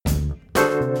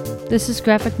This is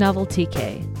Graphic Novel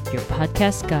TK, your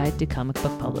podcast guide to comic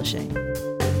book publishing.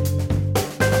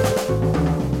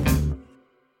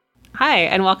 Hi,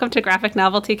 and welcome to Graphic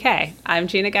Novel TK. I'm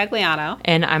Gina Gagliano.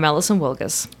 And I'm Allison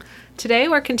Wilgus. Today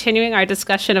we're continuing our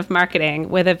discussion of marketing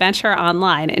with a venture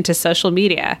online into social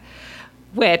media,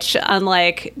 which,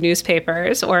 unlike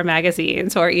newspapers or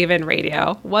magazines or even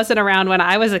radio, wasn't around when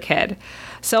I was a kid.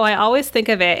 So I always think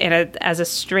of it as a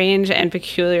strange and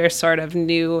peculiar sort of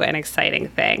new and exciting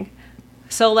thing.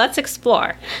 So let's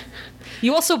explore.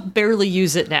 You also barely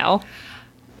use it now.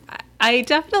 I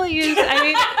definitely use,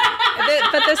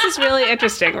 but this is really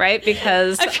interesting, right?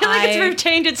 Because I feel like it's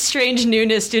retained its strange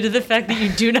newness due to the fact that you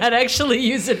do not actually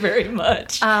use it very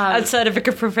much outside of a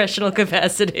professional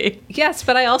capacity. Yes,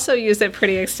 but I also use it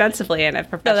pretty extensively in a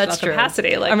professional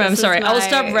capacity. Like, I'm sorry. I will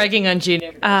stop ragging on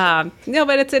Gina. No,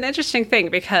 but it's an interesting thing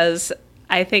because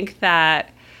I think that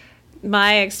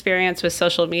my experience with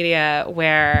social media,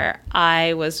 where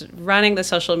I was running the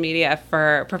social media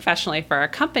professionally for a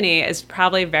company, is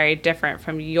probably very different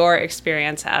from your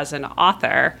experience as an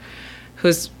author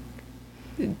who's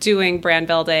doing brand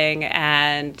building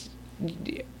and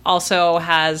also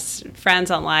has friends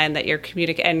online that you're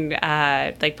communicating,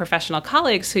 like professional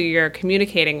colleagues who you're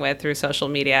communicating with through social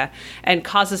media, and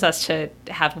causes us to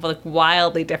have like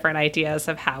wildly different ideas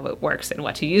of how it works and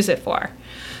what to use it for.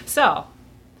 So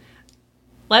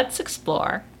let's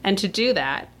explore. And to do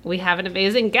that, we have an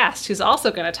amazing guest who's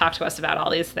also going to talk to us about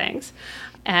all these things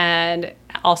and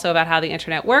also about how the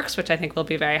internet works, which I think will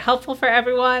be very helpful for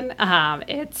everyone.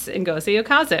 It's Ngozi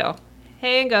Ukazu.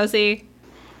 Hey, Ngozi.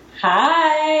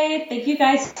 Hi. Thank you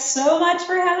guys so much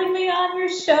for having me on your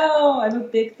show. I'm a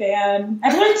big fan.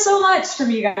 I've learned so much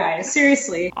from you guys.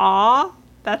 Seriously. Aw,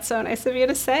 that's so nice of you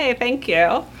to say. Thank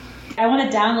you. I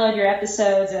want to download your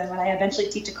episodes, and when I eventually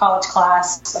teach a college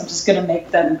class, I'm just going to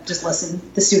make them just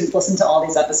the students listen to all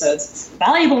these episodes. It's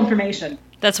valuable information.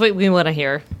 That's what we want to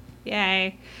hear.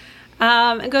 Yay.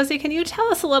 Ngozi, can you tell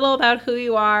us a little about who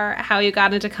you are, how you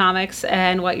got into comics,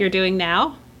 and what you're doing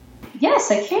now? Yes,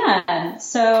 I can.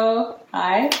 So,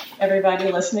 hi,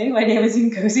 everybody listening. My name is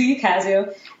Ngozi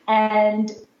Ukazu, and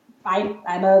I'm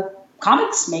a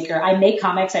comics maker. I make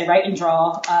comics. I write and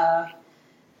draw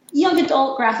young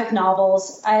adult graphic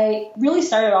novels. I really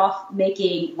started off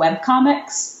making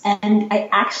webcomics, and I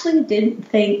actually didn't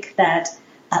think that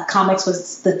comics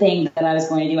was the thing that I was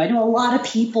going to do. I know a lot of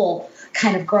people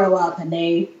kind of grow up and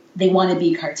they want to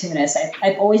be cartoonists.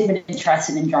 I've always been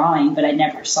interested in drawing, but I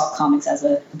never saw comics as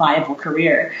a viable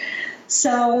career.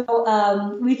 So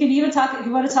we can even talk, if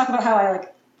you want to talk about how I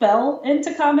fell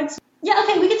into comics. Yeah,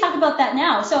 okay, we can talk about that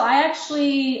now. So I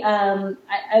actually,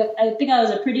 I think I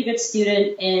was a pretty good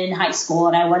student in high school,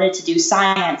 and I wanted to do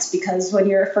science because when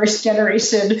you're a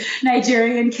first-generation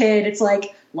Nigerian kid, it's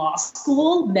like law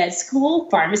school, med school,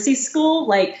 pharmacy school.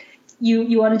 Like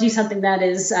you want to do something that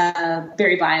is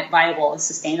very viable and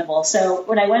sustainable. So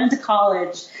when I went into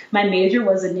college, my major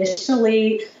was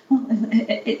initially,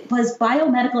 it was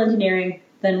biomedical engineering,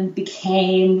 then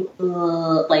became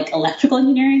electrical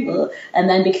engineering, and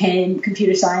then became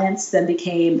computer science, then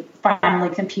became finally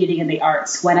computing in the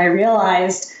arts. When I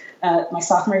realized my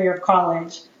sophomore year of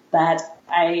college that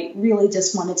I really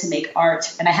just wanted to make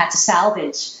art, and I had to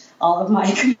salvage all of my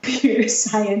computer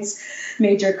science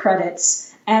major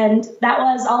credits. And that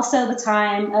was also the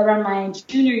time around my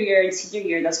junior year and senior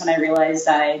year. That's when I realized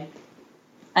I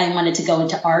wanted to go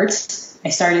into art.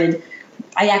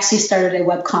 I actually started a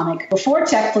webcomic before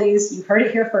Check Please. You heard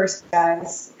it here first,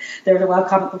 guys. There was a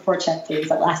webcomic before Check Please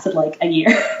that lasted a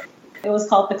year. It was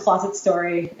called The Closet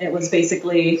Story. It was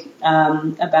basically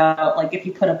about if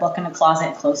you put a book in a closet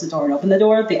and close the door and open the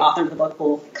door, the author of the book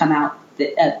will come out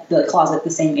at the closet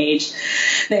the same age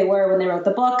they were when they wrote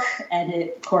the book. And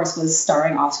it, of course, was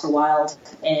starring Oscar Wilde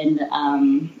in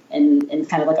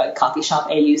kind of a coffee shop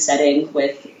AU setting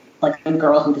with a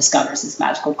girl who discovers this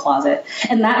magical closet.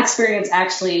 And that experience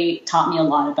actually taught me a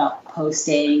lot about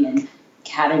posting and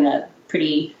having a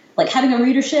having a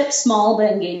readership, small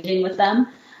but engaging with them.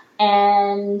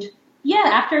 And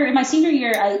yeah, in my senior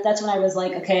year, that's when I was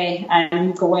like, okay,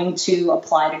 I'm going to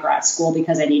apply to grad school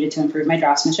because I needed to improve my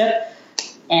draftsmanship.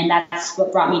 And that's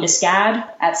what brought me to SCAD.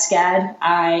 At SCAD,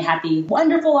 I had the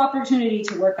wonderful opportunity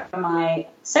to work on my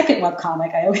second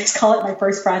webcomic. I always call it my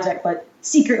first project, but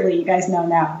secretly, you guys know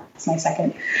now, it's my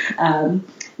second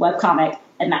webcomic.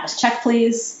 And that was Check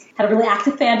Please. Has a really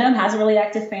active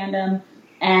fandom.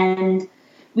 And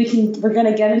we're going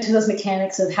to get into those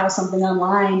mechanics of how something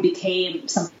online became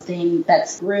something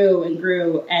that grew and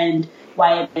grew and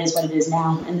why it is what it is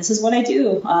now. And this is what I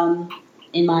do.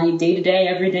 In my day-to-day,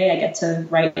 every day, I get to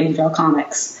write and draw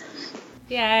comics.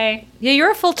 Yay. Yeah,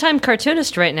 you're a full-time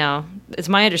cartoonist right now. It's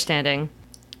my understanding.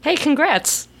 Hey,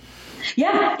 congrats.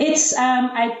 Yeah, it's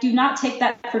I do not take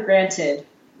that for granted.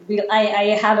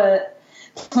 I have a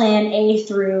plan A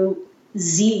through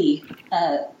Z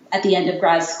at the end of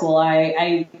grad school.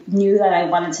 I knew that I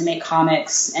wanted to make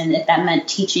comics, and if that meant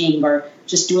teaching or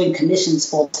just doing commissions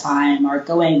full time or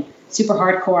going super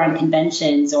hardcore on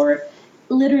conventions or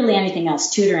literally anything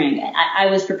else, tutoring, I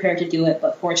was prepared to do it.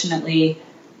 But fortunately,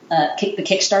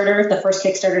 the first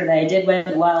Kickstarter that I did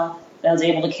went well. That was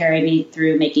able to carry me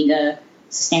through making a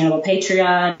sustainable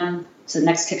Patreon, to the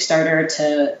next Kickstarter,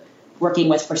 to working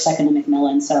with Forsaken and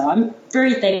Macmillan. So I'm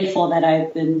very thankful that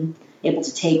I've been able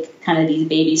to take kind of these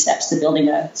baby steps to building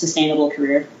a sustainable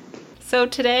career. So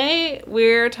today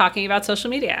we're talking about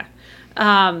social media.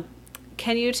 Can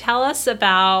you tell us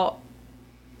about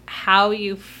how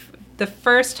the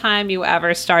first time you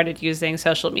ever started using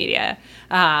social media?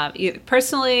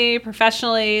 Personally,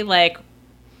 professionally, like,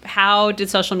 how did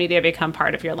social media become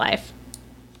part of your life?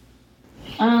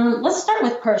 Let's start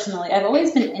with personally. I've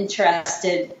always been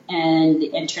interested in the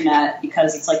internet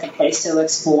because it's like a place to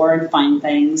explore and find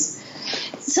things.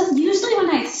 So usually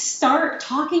when I start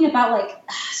talking about like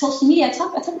social media, I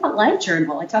talk about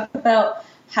LiveJournal. I talk about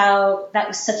how that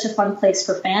was such a fun place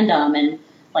for fandom, and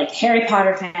like Harry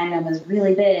Potter fandom was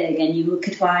really big, and you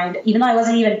could find, even though I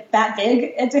wasn't even that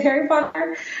big into Harry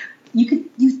Potter,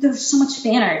 there was so much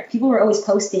fan art. People were always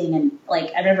posting, and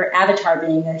like I remember Avatar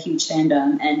being a huge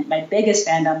fandom, and my biggest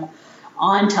fandom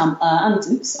on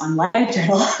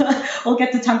LiveJournal. We'll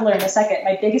get to Tumblr in a second.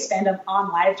 My biggest fandom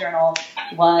on LiveJournal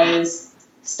was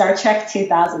Star Trek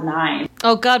 2009.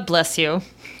 Oh, God bless you.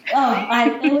 It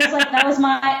was like that was and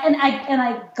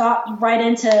I got right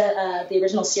into the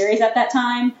original series at that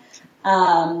time,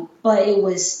 but it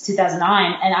was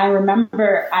 2009, and I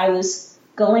remember I was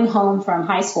going home from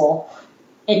high school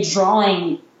and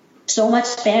drawing so much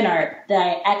fan art that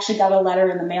I actually got a letter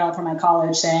in the mail from my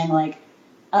college saying like,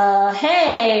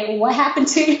 hey, what happened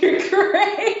to your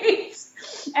grades?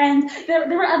 And there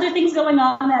were other things going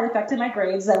on that affected my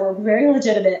grades that were very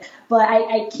legitimate, but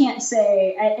I can't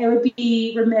say, it would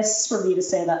be remiss for me to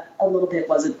say that a little bit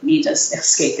wasn't me just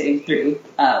escaping through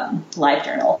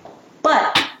LiveJournal.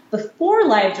 But before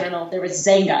LiveJournal, there was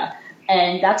Xanga.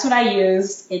 And that's what I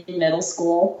used in middle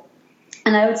school.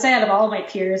 And I would say out of all of my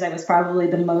peers, I was probably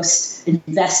the most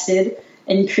invested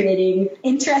in creating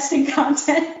interesting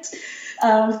content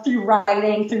through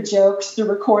writing, through jokes, through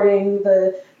recording,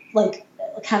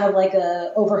 kind of like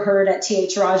a overheard at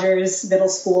T.H. Rogers Middle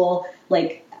School.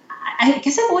 Like, I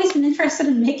guess I've always been interested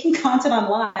in making content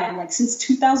online, like since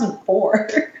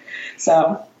 2004.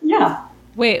 So, yeah.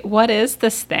 Wait, what is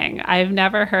this thing? I've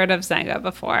never heard of Xanga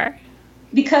before.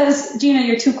 Because, Gina,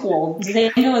 you're too cool.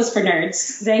 Xanga was for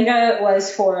nerds. Xanga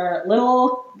was for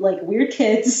little, like, weird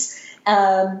kids.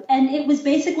 And it was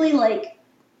basically, like,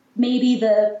 maybe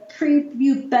the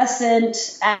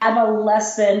prepubescent,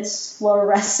 adolescent,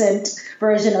 fluorescent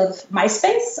version of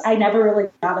MySpace. I never really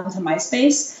got into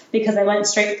MySpace because I went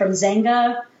straight from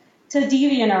Xanga to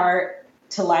DeviantArt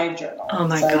to LiveJournal. Oh,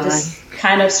 my God. I just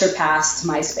kind of surpassed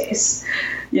MySpace.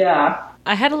 Yeah.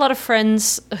 I had a lot of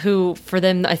friends who, for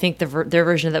them, I think their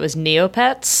version of that was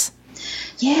Neopets.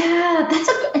 Yeah,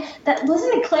 that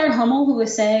wasn't it Claire Hummel who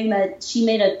was saying that she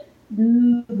made a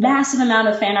massive amount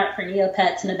of fan art for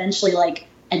Neopets and eventually like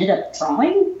ended up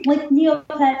drawing like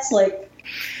Neopets. Like,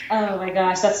 oh my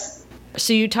gosh, that's.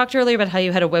 So you talked earlier about how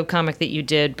you had a webcomic that you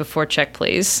did before Check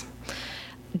Please.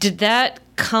 Did that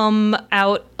come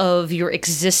out of your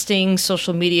existing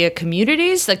social media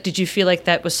communities? Like, did you feel like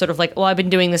that was sort of like, well, I've been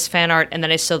doing this fan art, and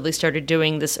then I slowly started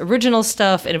doing this original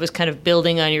stuff, and it was kind of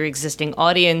building on your existing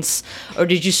audience? Or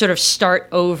did you sort of start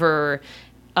over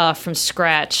from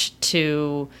scratch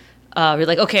to, you're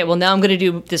like, okay, well, now I'm going to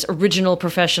do this original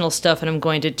professional stuff, and I'm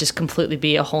going to just completely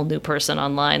be a whole new person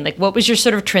online? Like, what was your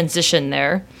sort of transition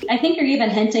there? I think you're even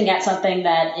hinting at something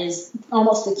that is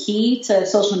almost the key to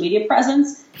social media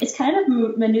presence. It's kind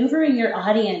of maneuvering your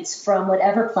audience from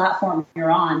whatever platform you're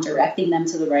on, directing them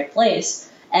to the right place.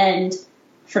 And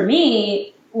for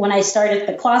me, when I started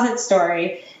The Closet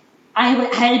Story, I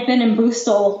had been in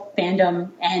Boostle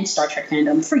fandom and Star Trek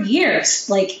fandom for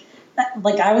years. Like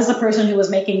I was the person who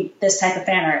was making this type of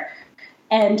fan art.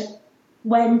 And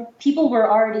when people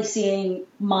were already seeing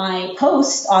my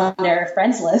post on their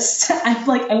friends list, I'm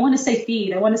like, I want to say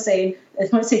feed, I want to say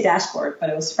dashboard, but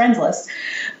it was friends list.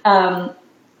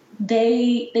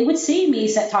 They would see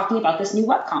me talking about this new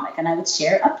webcomic, and I would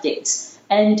share updates,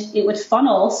 and it would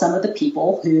funnel some of the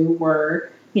people who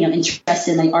were,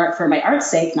 interested in the art for my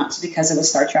art's sake, not just because it was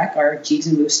Star Trek or Jeeves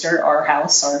and Wooster or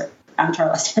House or Avatar: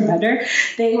 Last Airbender.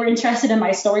 They were interested in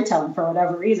my storytelling for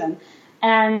whatever reason.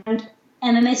 And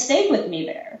then they stayed with me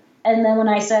there. And then when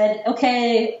I said,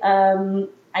 okay,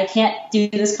 I can't do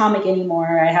this comic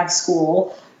anymore, I have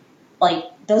school, like,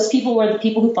 those people were the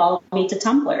people who followed me to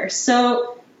Tumblr.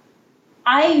 So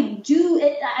I do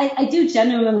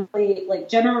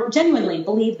genuinely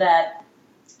believe that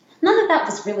none of that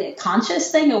was really a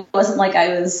conscious thing. It wasn't like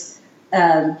I was,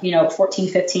 14,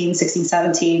 15, 16,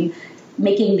 17,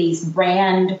 making these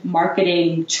brand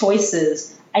marketing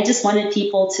choices. I just wanted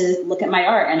people to look at my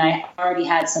art, and I already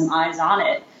had some eyes on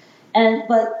it.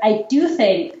 But I do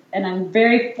think, and I'm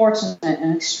very fortunate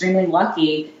and extremely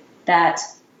lucky that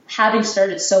having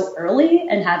started so early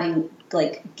and having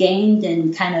like gained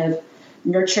and kind of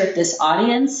nurtured this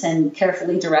audience and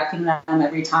carefully directing them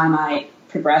every time I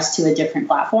progress to a different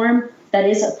platform, that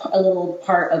is a little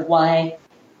part of why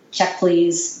Check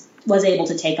Please was able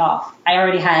to take off. I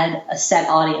already had a set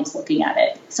audience looking at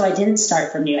it. So I didn't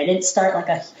start from new. I didn't start like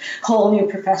a whole new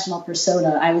professional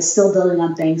persona. I was still building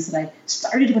on things that I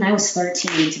started when I was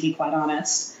 13, to be quite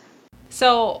honest.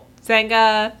 So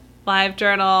Xanga,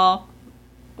 LiveJournal,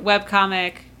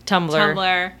 webcomic,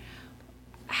 Tumblr.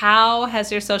 How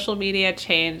has your social media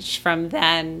changed from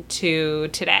then to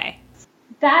today?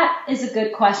 That is a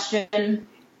good question.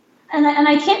 And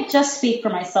I can't just speak for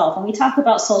myself. When we talk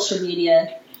about social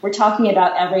media, we're talking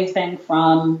about everything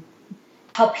from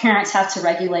how parents have to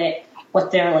regulate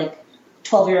what their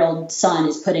 12-year-old son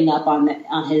is putting up on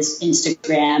his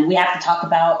Instagram. We have to talk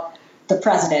about the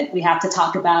president. We have to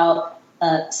talk about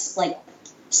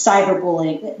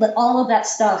cyberbullying. But all of that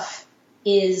stuff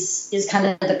is kind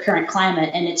of the current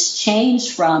climate, and it's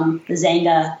changed from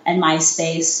Xanga and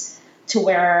MySpace to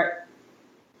where,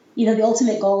 the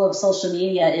ultimate goal of social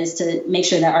media is to make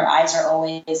sure that our eyes are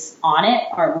always on it,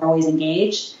 or we're always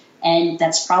engaged. And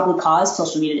that's probably caused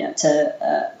social media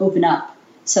to open up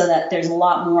so that there's a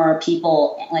lot more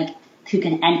people who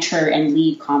can enter and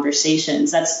lead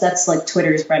conversations. That's like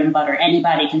Twitter's bread and butter.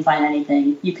 Anybody can find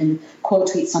anything. You can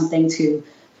quote tweet something to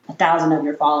 1,000 of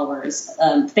your followers.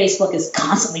 Facebook is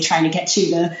constantly trying to get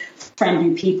you to friend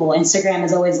new people. Instagram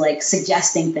is always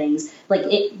suggesting things.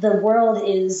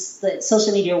 The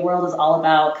social media world is all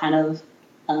about kind of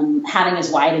having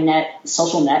as wide a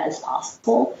social net as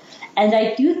possible. And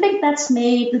I do think that's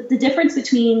made the difference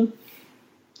between,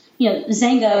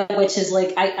 Xanga, which is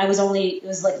it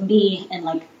was me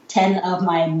and 10 of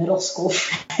my middle school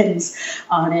friends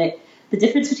on it. The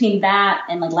difference between that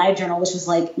and LiveJournal, which was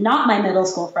not my middle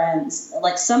school friends,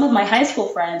 some of my high school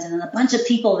friends, and then a bunch of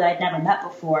people that I'd never met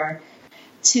before,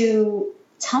 to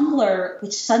Tumblr,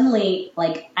 which suddenly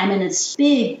I'm in this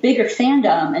bigger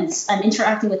fandom, and I'm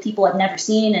interacting with people I've never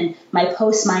seen, and my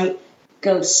posts might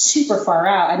go super far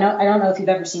out. I don't know if you've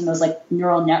ever seen those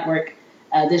neural network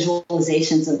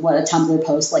visualizations of what a Tumblr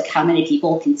post, how many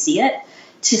people can see it,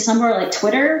 to somewhere like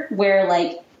Twitter, where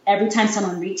every time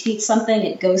someone retweets something,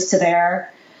 it goes to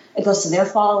their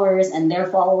followers, and their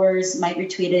followers might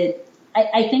retweet it.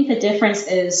 I think the difference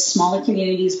is smaller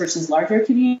communities versus larger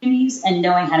communities, and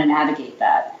knowing how to navigate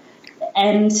that.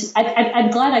 And I'm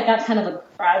glad I got kind of a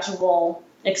gradual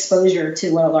exposure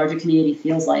to what a larger community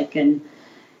feels like, and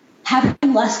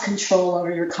having less control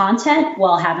over your content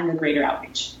while having a greater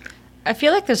outreach. I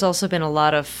feel like there's also been a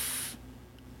lot of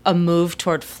a move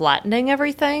toward flattening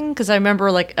everything, because I remember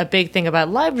a big thing about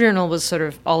LiveJournal was sort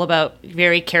of all about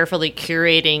very carefully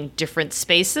curating different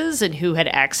spaces and who had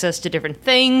access to different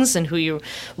things and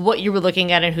what you were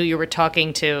looking at and who you were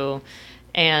talking to.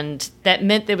 And that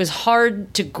meant it was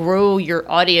hard to grow your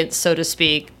audience, so to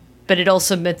speak, but it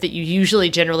also meant that you usually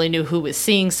generally knew who was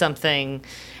seeing something,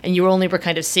 and you only were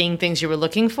kind of seeing things you were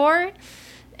looking for.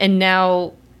 And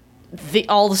now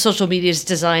all the social media is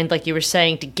designed, like you were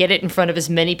saying, to get it in front of as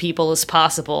many people as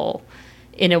possible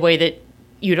in a way that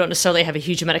you don't necessarily have a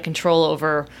huge amount of control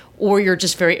over, or you're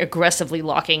just very aggressively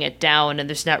locking it down and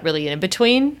there's not really an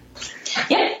in-between.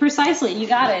 Yeah, precisely. You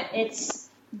got it. It's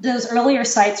those earlier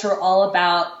sites were all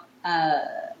about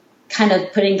kind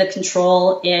of putting the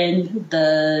control in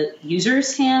the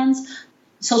user's hands.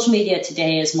 Social media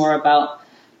today is more about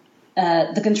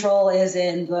the control is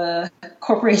in the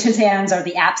corporation's hands or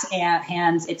the app's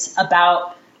hands. It's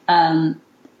about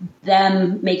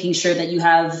them making sure that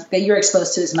you're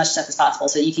exposed to as much stuff as possible,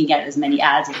 so you can get as many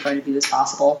ads in front of you as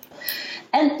possible.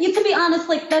 And you can be honest,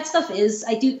 that stuff is,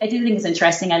 I do think it's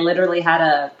interesting. I literally had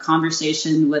a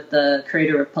conversation with the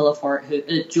creator of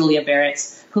Pillowfort, Julia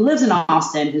Barretts, who lives in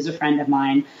Austin, who's a friend of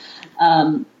mine.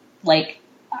 I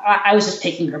was just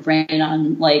picking her brain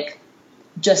on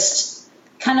just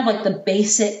kind of the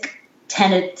basic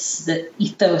tenets, the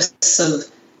ethos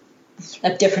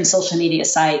of different social media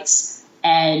sites.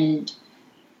 And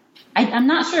I'm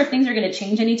not sure if things are going to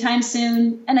change anytime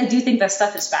soon. And I do think that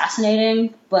stuff is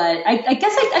fascinating. But I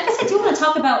guess I do want to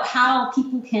talk about how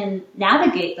people can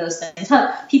navigate those things,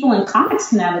 how people in comics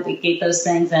can navigate those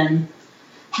things, and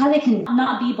how they can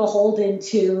not be beholden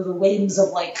to the whims of,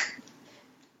 like,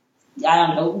 I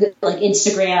don't know, like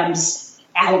Instagram's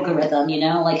algorithm, you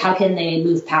know? Like, how can they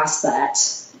move past that?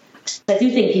 I do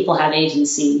think people have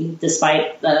agency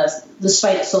despite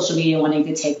social media wanting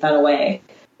to take that away.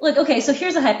 Like, okay, so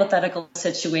here's a hypothetical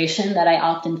situation that I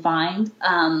often find.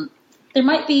 There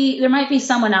might be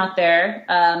someone out there.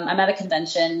 I'm at a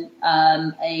convention.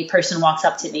 A person walks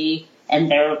up to me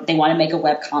and they want to make a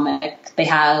webcomic. They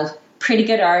have pretty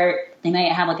good art. They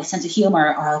might have like a sense of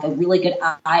humor or like a really good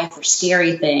eye for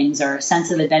scary things or a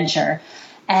sense of adventure.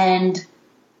 And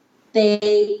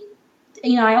they,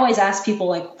 you know, I always ask people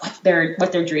like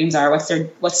what their dreams are,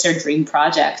 what's their dream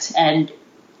project. And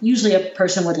usually a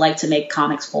person would like to make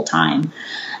comics full time.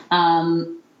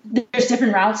 There's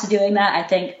different routes to doing that. I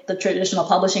think the traditional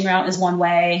publishing route is one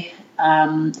way.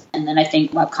 And then I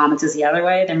think webcomics is the other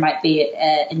way. There might be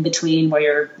in between where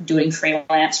you're doing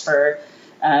freelance for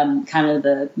kind of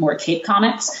the more cape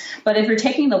comics. But if you're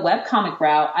taking the webcomic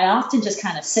route, I often just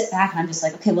kind of sit back and I'm just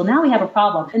like, okay, well, now we have a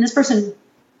problem. And this person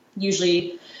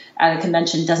usually at a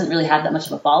convention doesn't really have that much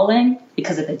of a following,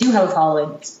 because if they do have a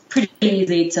following, it's pretty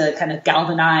easy to kind of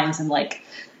galvanize and like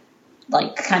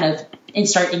kind of and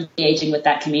start engaging with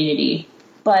that community.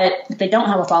 But if they don't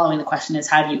have a following, the question is,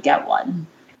 how do you get one?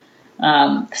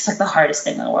 It's like the hardest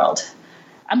thing in the world.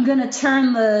 I'm going to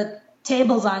turn the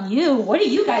tables on you. What do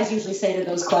you guys usually say to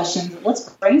those questions? Let's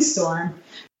brainstorm.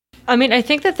 I mean, I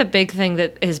think that the big thing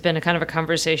that has been a kind of a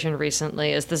conversation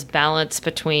recently is this balance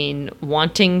between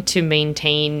wanting to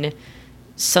maintain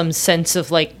some sense of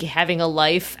like having a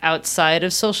life outside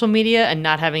of social media and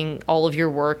not having all of your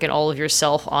work and all of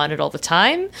yourself on it all the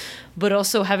time, but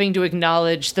also having to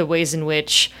acknowledge the ways in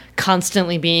which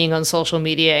constantly being on social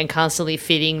media and constantly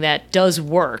feeding that does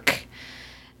work.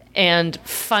 And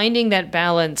finding that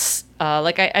balance,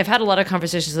 I've had a lot of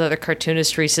conversations with other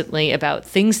cartoonists recently about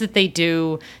things that they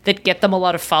do that get them a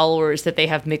lot of followers that they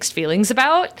have mixed feelings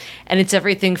about. And it's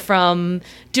everything from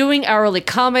doing hourly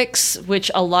comics,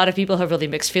 which a lot of people have really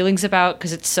mixed feelings about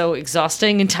because it's so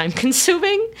exhausting and time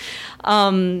consuming.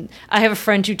 I have a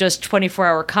friend who does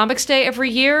 24-hour comics day every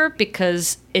year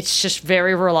because it's just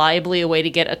very reliably a way to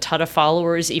get a ton of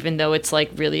followers, even though it's like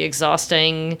really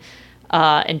exhausting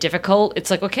and difficult.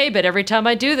 It's like, okay, but every time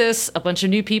I do this, a bunch of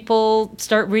new people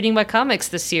start reading my comics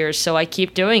this year, so I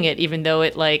keep doing it, even though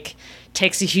it like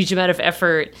takes a huge amount of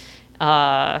effort.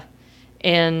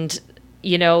 And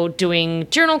you know, doing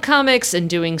journal comics and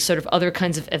doing sort of other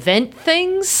kinds of event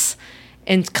things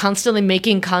and constantly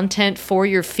making content for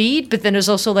your feed. But then it's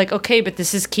also like, okay, but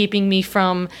this is keeping me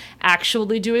from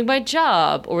actually doing my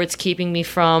job, or it's keeping me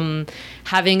from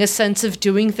having a sense of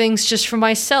doing things just for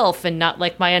myself and not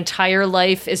like my entire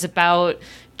life is about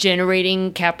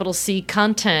generating capital C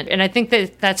content. And I think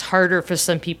that that's harder for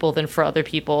some people than for other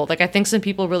people. Like, I think some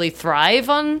people really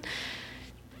thrive on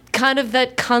kind of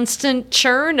that constant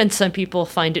churn, and some people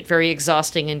find it very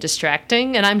exhausting and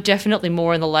distracting. And I'm definitely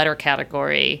more in the latter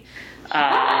category.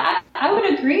 I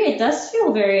would agree. It does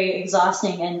feel very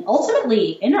exhausting and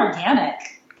ultimately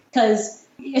inorganic, because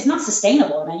it's not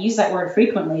sustainable. And I use that word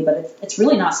frequently, but it's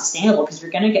really not sustainable, because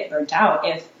you're going to get burnt out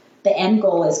if the end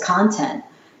goal is content.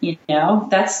 You know,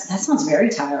 that sounds very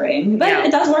tiring, but yeah.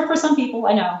 It does work for some people,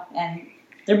 I know. And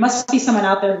there must be someone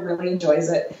out there who really enjoys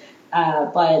it.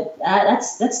 But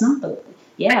that's not the,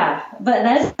 yeah, but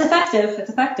that is effective. It's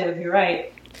effective. You're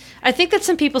right. I think that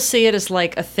some people see it as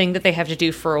like a thing that they have to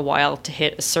do for a while to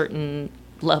hit a certain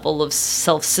level of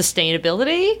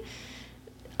self-sustainability.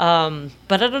 But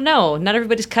I don't know. Not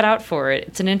everybody's cut out for it.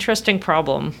 It's an interesting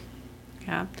problem.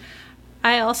 Yeah.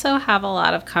 I also have a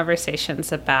lot of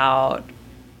conversations about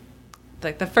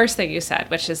like the first thing you said,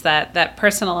 which is that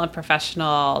personal and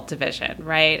professional division,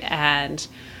 right? And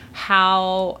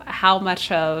how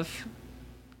much of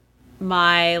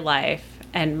my life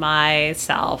and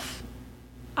myself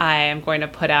I am going to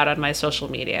put out on my social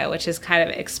media, which is kind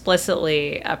of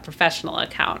explicitly a professional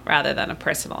account rather than a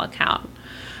personal account.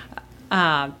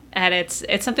 And it's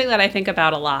something that I think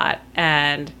about a lot.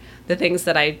 And the things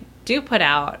that I do put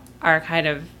out are kind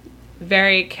of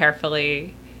very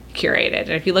carefully curated.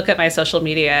 And if you look at my social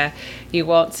media, you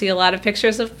won't see a lot of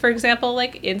pictures of, for example,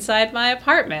 like inside my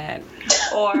apartment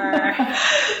or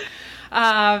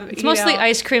it's mostly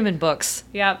ice cream and books.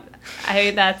 Yep.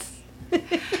 And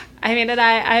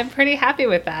I'm pretty happy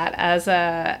with that as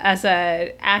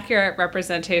a accurate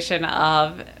representation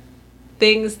of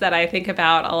things that I think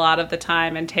about a lot of the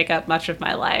time and take up much of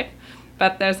my life.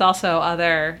 but there's also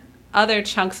other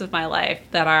chunks of my life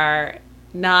that are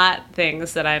not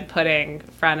things that I'm putting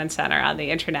front and center on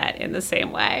the internet in the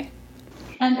same way.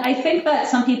 And I think that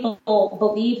some people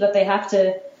believe that they have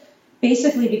to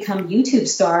basically become YouTube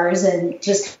stars and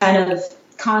just kind of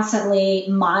constantly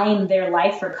mine their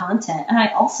life for content. And I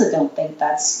also don't think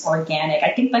that's organic.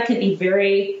 I think that could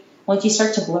be once you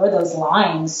start to blur those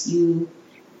lines, you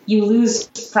lose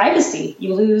privacy.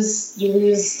 You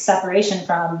lose separation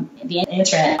from the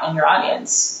internet and your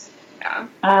audience.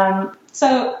 Yeah.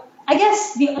 So I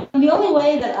guess the only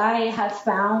way that I have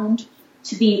found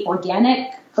to be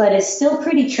organic, but it's still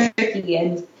pretty tricky,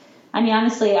 and I mean,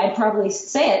 honestly, I'd probably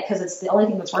say it because it's the only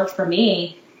thing that's worked for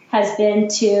me, has been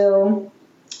to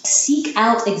seek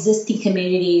out existing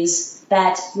communities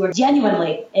that you are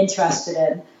genuinely interested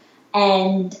in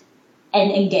and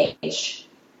engage.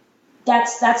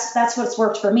 That's what's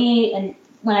worked for me. And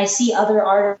when I see other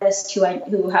artists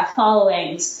who have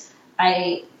followings,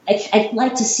 I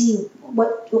like to see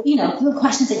what, the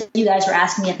questions that you guys were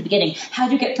asking me at the beginning. How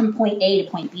do you get from point A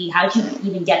to point B? How do you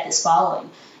even get this following?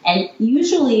 And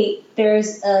usually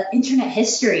there's an internet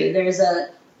history. There's a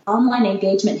online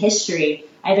engagement history,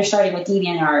 either starting with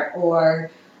DeviantArt or,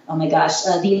 oh my gosh,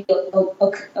 the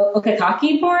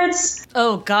Okakaki boards.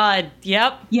 Oh, God.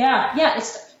 Yep. Yeah.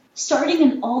 It's starting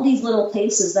in all these little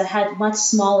places that had much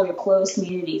smaller, closed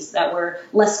communities that were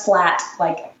less flat,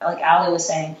 like Ali was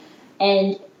saying.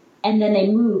 And then they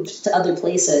moved to other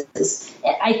places.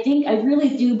 I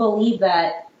really do believe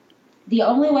that the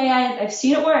only way I've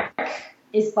seen it work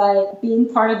is by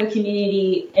being part of the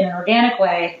community in an organic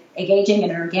way, engaging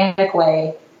in an organic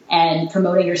way, and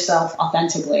promoting yourself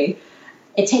authentically.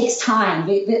 It takes time.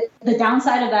 The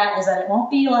downside of that is that it won't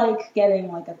be like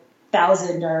getting like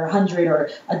 1,000 or 100 or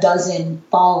a dozen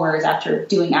followers after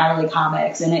doing hourly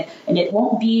comics, and it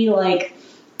won't be like,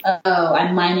 oh,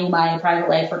 I'm mining my private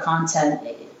life for content.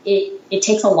 It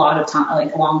takes a lot of time,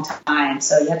 like a long time.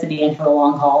 So you have to be in for the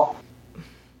long haul.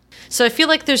 So I feel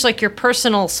like there's like your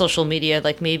personal social media,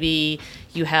 like maybe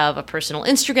you have a personal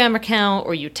Instagram account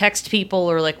or you text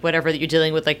people or like whatever that you're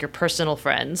dealing with, like your personal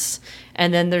friends.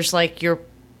 And then there's like your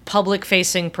public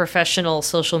facing professional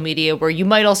social media where you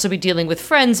might also be dealing with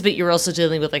friends, but you're also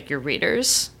dealing with like your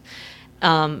readers.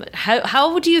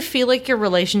 How do you feel like your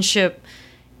relationship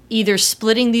either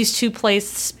splitting these two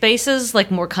spaces like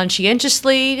more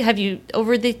conscientiously? Have you,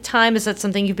 over the time, is that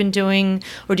something you've been doing?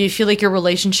 Or do you feel like your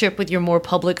relationship with your more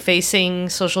public facing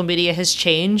social media has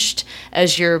changed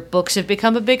as your books have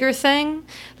become a bigger thing?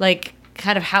 Like,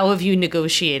 kind of how have you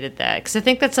negotiated that? Because I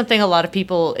think that's something a lot of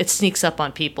people, it sneaks up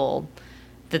on people,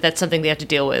 that's something they have to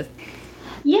deal with.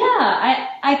 Yeah,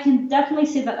 I can definitely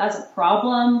see that as a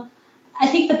problem. I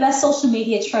think the best social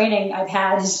media training I've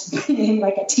had is being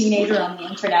like a teenager on the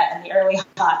internet in the early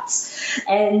aughts.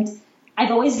 And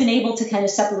I've always been able to kind of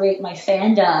separate my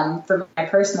fandom from my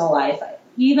personal life.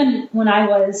 Even when I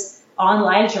was on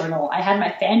LiveJournal, I had my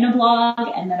fandom blog,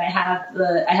 and then I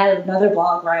had another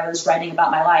blog where I was writing about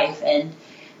my life, and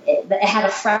it had a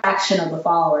fraction of the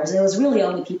followers. It was really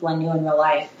only people I knew in real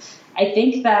life. I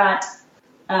think that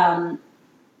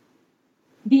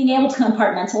being able to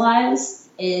compartmentalize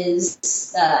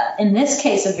is, in this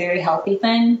case, a very healthy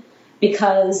thing,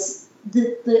 because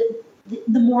the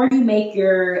more you make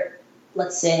your,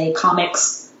 let's say,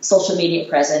 comics social media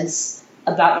presence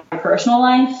about your personal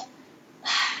life,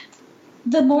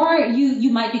 the more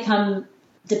you might become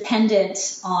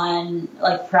dependent on,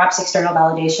 like, perhaps external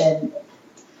validation.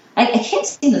 I can't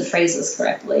seem to phrase this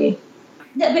correctly.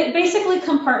 Basically,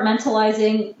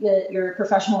 compartmentalizing your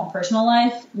professional and personal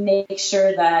life makes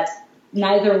sure that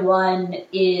neither one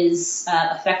is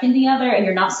affecting the other, and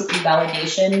you're not seeking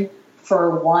validation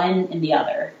for one and the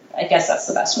other. I guess that's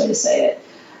the best way to say it.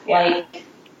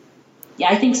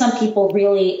 I think some people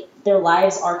really, their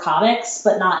lives are comics,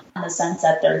 but not in the sense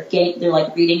that they're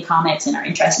like reading comics and are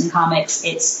interested in comics.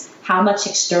 It's how much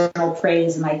external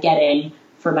praise am I getting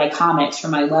for my comics, for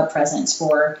my web presence,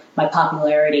 for my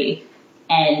popularity.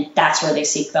 And that's where they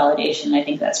seek validation. I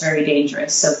think that's very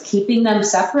dangerous. So keeping them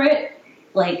separate,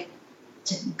 like,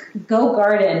 to go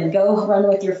garden, go run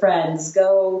with your friends,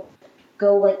 go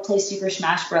like play Super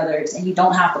Smash Brothers, and you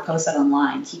don't have to post that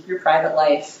online. Keep your private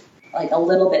life like a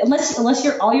little bit, unless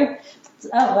you're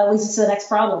that leads to the next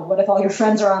problem. What if all your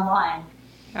friends are online?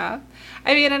 Yeah,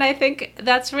 I mean, and I think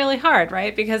that's really hard,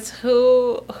 right? Because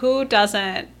who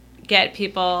doesn't get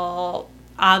people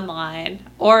online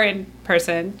or in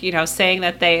person, saying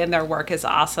that they and their work is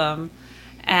awesome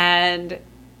and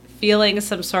feeling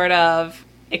some sort of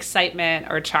excitement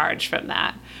or charge from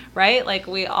that, right? Like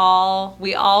we all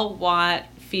want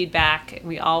feedback.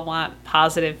 We all want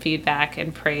positive feedback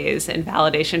and praise and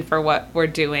validation for what we're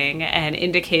doing and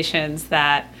indications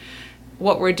that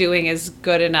what we're doing is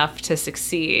good enough to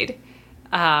succeed.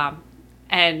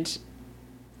 And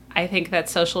I think that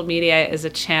social media is a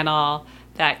channel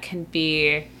that can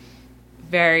be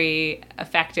very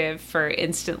effective for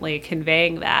instantly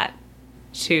conveying that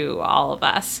to all of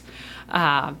us.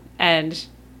 And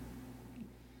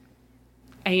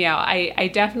I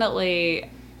definitely,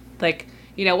 like,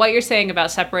 what you're saying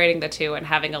about separating the two and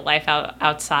having a life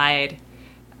outside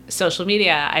social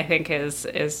media, I think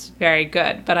is very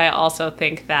good. But I also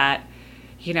think that,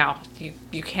 you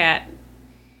can't,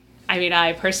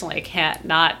 I personally can't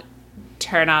not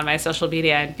turn on my social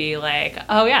media and be like,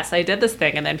 oh yes, I did this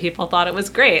thing and then people thought it was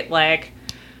great. Like,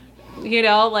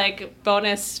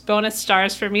 bonus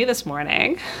stars for me this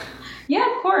morning. Yeah,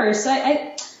 of course.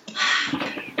 I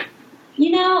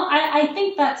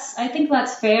think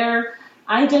that's fair.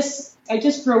 I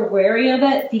just grow wary of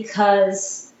it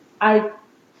because but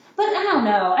I don't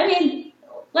know.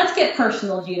 Let's get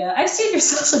personal, Gita. I've seen your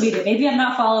social media. Maybe I'm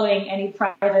not following any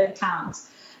private accounts,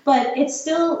 but it's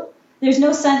still, there's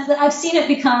no sense that I've seen it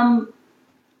become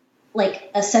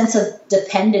like a sense of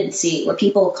dependency where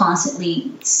people constantly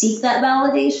seek that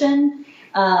validation.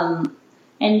 And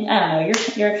I don't know,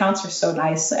 your accounts are so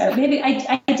nice. Maybe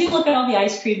I do look at all the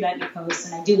ice cream that you post,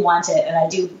 and I do want it, and I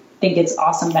do think it's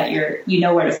awesome that you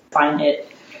know where to find it.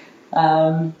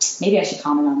 Maybe I should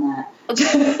comment on that.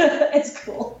 It's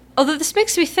cool. Although this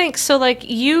makes me think, so like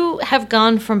you have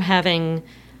gone from having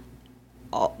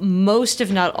most,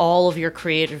 if not all, of your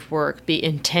creative work be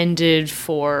intended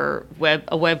for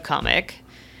a webcomic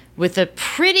with a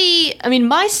pretty,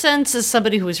 my sense as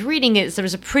somebody who was reading it is there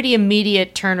was a pretty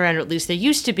immediate turnaround, or at least there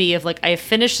used to be, of like, I have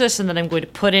finished this and then I'm going to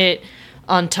put it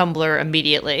on Tumblr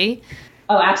immediately.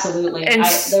 Oh, absolutely. And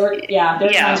there were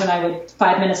times when I would,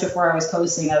 5 minutes before I was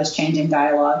posting, I was changing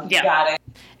dialogue. You got it.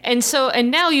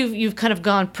 And now you've kind of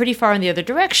gone pretty far in the other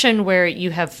direction where you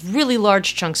have really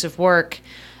large chunks of work,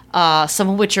 some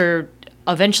of which are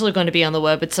eventually going to be on the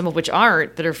web, but some of which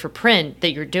aren't, that are for print,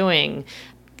 that you're doing.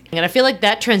 And I feel like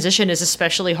that transition is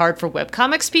especially hard for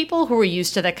webcomics people who are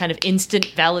used to that kind of instant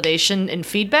validation and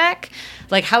feedback.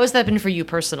 Like, how has that been for you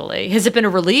personally? Has it been a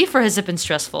relief or has it been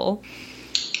stressful?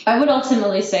 I would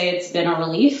ultimately say it's been a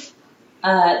relief,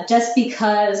 just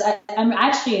because I'm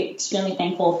actually extremely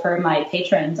thankful for my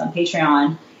patrons on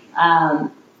Patreon,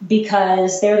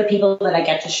 because they're the people that I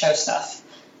get to show stuff.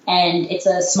 And it's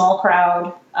a small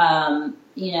crowd, and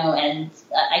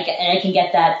I can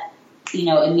get that,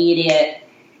 immediate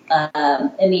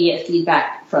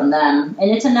feedback from them. And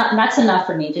it's enough. That's enough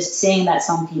for me, just seeing that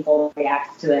some people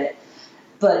react to it.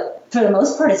 But for the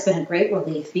most part, it's been a great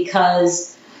relief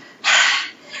because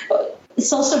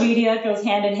social media goes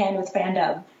hand in hand with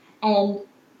fandom. And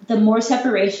the more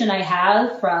separation I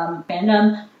have from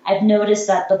fandom, I've noticed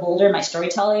that the bolder my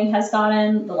storytelling has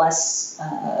gotten, the less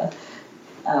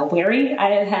wary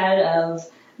I have had of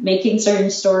making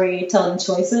certain storytelling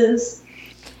choices.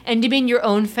 And do you mean your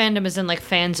own fandom as in like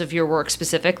fans of your work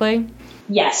specifically?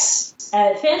 Yes.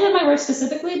 Fans of my work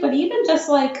specifically, but even just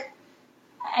like,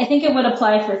 I think it would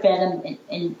apply for fandom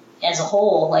in as a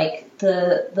whole. Like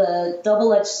the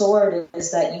double-edged sword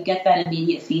is that you get that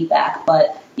immediate feedback,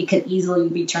 but it could easily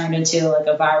be turned into like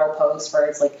a viral post where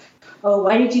it's like, oh,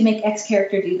 why did you make X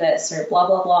character do this, or blah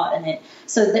blah blah, and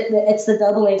it's the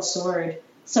double-edged sword.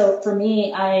 So for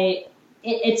me, I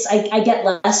get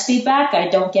less feedback. I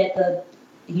don't get the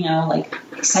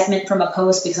excitement from a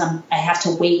post because I have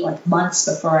to wait like months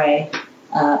before I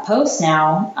post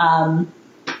now,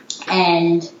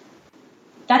 and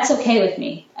that's okay with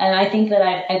me. And I think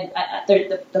that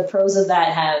the pros of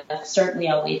that have certainly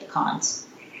outweighed the cons.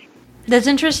 That's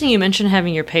interesting you mentioned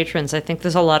having your patrons. I think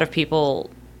there's a lot of people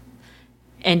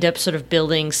end up sort of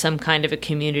building some kind of a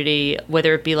community,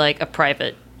 whether it be like a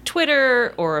private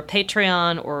Twitter or a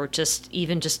Patreon or just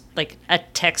like a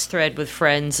text thread with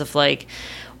friends of like,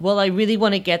 well, I really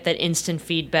want to get that instant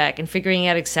feedback, and figuring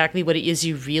out exactly what it is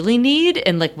you really need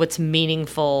and like what's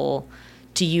meaningful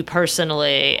to you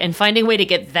personally, and finding a way to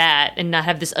get that and not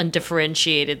have this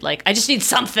undifferentiated, like, I just need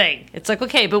something. It's like,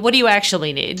 okay, but what do you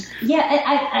actually need?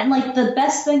 Yeah, and like the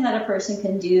best thing that a person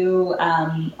can do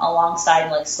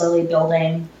alongside like slowly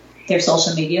building their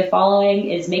social media following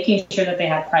is making sure that they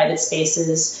have private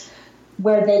spaces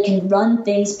where they can run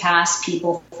things past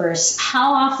people first.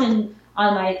 How often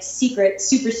on my super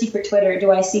secret Twitter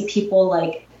do I see people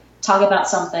like talk about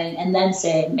something and then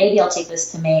say, maybe I'll take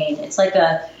this to main? It's like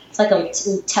a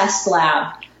test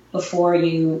lab before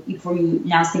you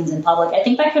announce things in public. I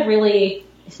think that could really,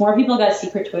 if more people got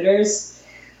secret Twitters,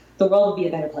 the world would be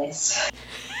a better place.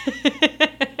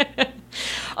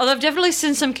 Although I've definitely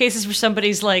seen some cases where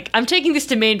somebody's like, I'm taking this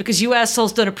domain because you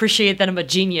assholes don't appreciate that I'm a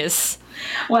genius.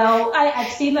 Well,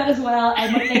 I've seen that as well.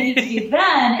 And what they need to do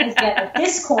then is get a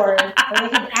Discord where they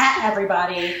can at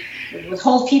everybody,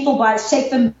 hold people by, shake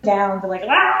them down, be like,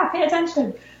 pay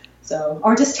attention. So,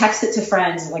 or just text it to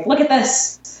friends, like, look at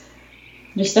this.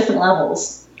 There's different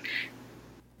levels.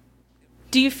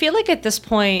 Do you feel like at this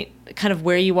point, kind of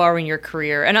where you are in your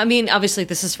career, and I mean, obviously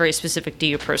this is very specific to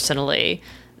you personally,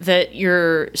 that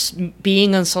your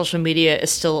being on social media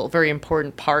is still a very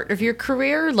important part of your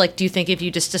career? Like, do you think if you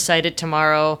just decided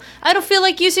tomorrow, I don't feel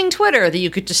like using Twitter, that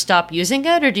you could just stop using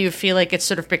it? Or do you feel like it's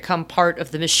sort of become part of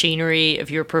the machinery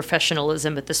of your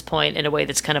professionalism at this point in a way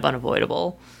that's kind of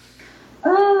unavoidable?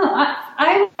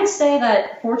 I would say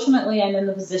that fortunately I'm in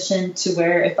the position to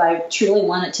where if I truly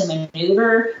wanted to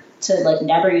maneuver to like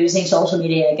never using social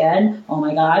media again, oh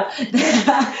my God,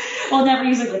 well, never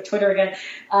using like Twitter again,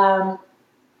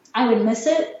 I would miss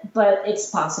it, but it's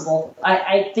possible.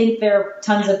 I think there are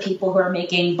tons of people who are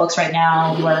making books right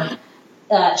now, who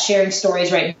are sharing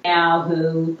stories right now,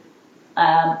 who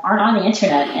aren't on the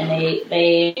internet, and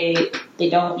they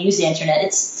don't use the internet.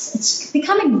 It's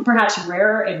becoming perhaps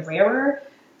rarer and rarer,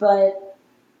 but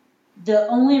the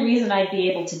only reason I'd be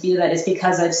able to do that is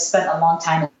because I've spent a long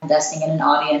time investing in an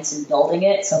audience and building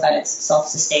it so that it's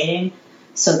self-sustaining,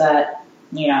 so that,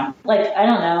 you know, like, I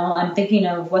don't know, I'm thinking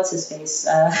of, what's his face,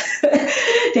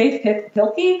 Dave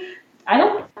Pilkey?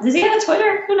 Does he have a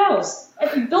Twitter? Who knows?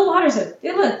 Bill Watterson.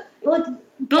 Like,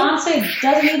 Beyonce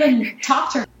doesn't even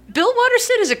talk to her. Bill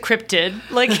Watterson is a cryptid.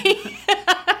 Like,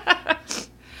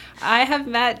 I have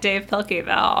met Dave Pilkey,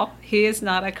 though. He is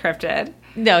not a cryptid.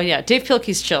 No, yeah, Dave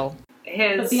Pilkey's chill.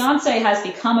 But Beyonce has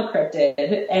become a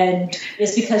cryptid, and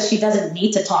it's because she doesn't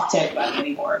need to talk to anybody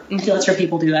anymore. She lets her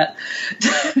people do that.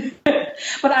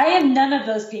 But I am none of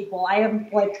those people. I am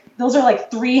like, those are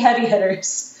like three heavy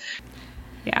hitters.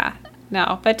 Yeah,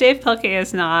 no, but Dave Pilkey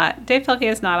is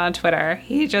not on Twitter.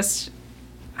 He just,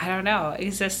 I don't know,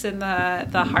 exists in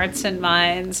the hearts and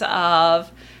minds of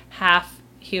half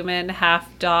human,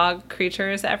 half dog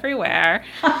creatures everywhere.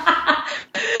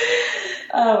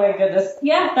 Oh my goodness.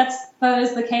 Yeah, that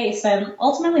is the case. And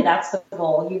ultimately that's the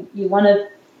goal. You want to,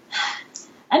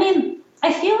 I mean,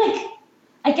 I feel like,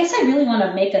 I guess I really want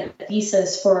to make a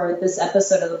thesis for this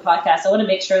episode of the podcast. I want to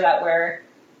make sure that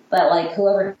like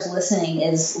whoever's listening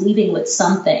is leaving with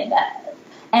something.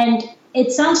 And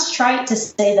it sounds trite to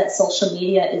say that social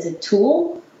media is a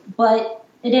tool, but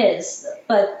it is.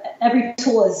 But every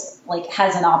tool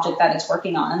has an object that it's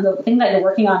working on. And the thing that you're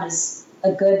working on is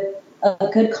a good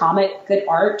comic, good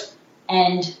art,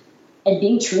 and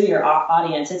being true to your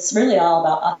audience. It's really all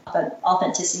about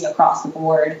authenticity across the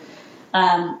board.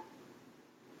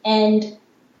 And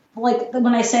like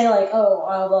when I say like,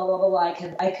 blah, blah, blah, blah,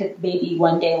 I could maybe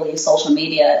one day leave social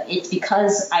media, it's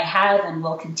because I have and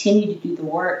will continue to do the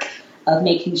work of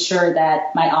making sure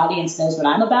that my audience knows what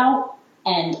I'm about,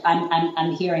 and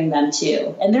I'm hearing them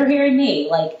too, and they're hearing me.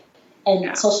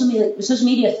 And social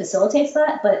media facilitates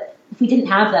that, but if we didn't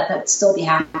have that would still be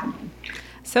happening.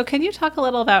 So can you talk a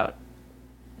little about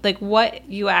like what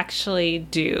you actually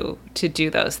do to do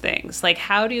those things? Like,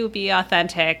 how do you be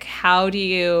authentic? How do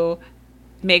you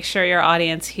make sure your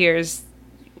audience hears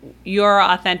your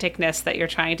authenticness that you're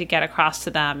trying to get across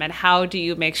to them? And how do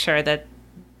you make sure that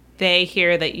they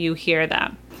hear that you hear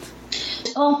them?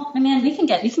 Well, I mean, we can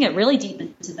get really deep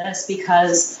into this,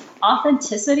 because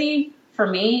authenticity for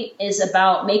me is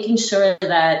about making sure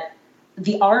that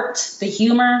the art, the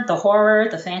humor, the horror,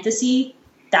 the fantasy,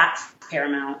 that's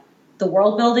paramount. The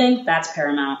world building, that's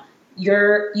paramount.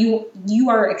 You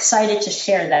are excited to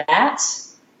share that,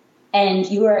 and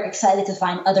you are excited to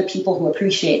find other people who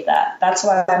appreciate that. That's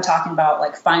why I'm talking about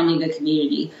like finding a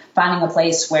community, finding a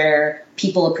place where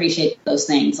people appreciate those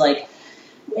things. Like,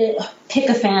 pick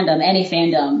a fandom, any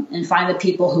fandom, and find the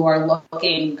people who are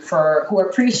who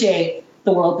appreciate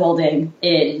the world building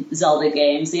in Zelda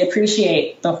games. They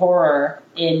appreciate the horror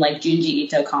in like Junji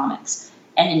Ito comics,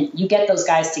 and you get those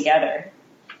guys together.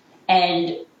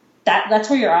 And that's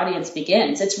where your audience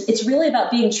begins. It's really about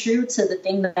being true to the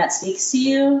thing that speaks to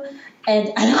you.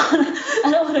 And I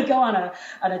don't want to go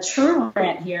on a true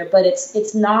rant here, but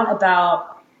it's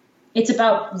about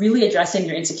really addressing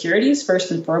your insecurities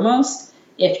first and foremost.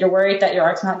 If you're worried that your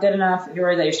art's not good enough, if you're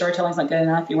worried that your storytelling's not good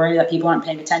enough, if you're worried that people aren't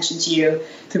paying attention to you,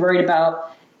 if you're worried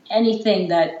about anything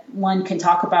that one can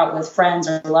talk about with friends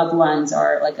or loved ones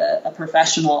or like a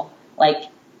professional, like,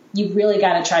 you really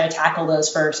got to try to tackle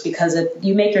those first, because if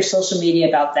you make your social media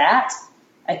about that,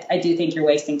 I do think you're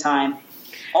wasting time.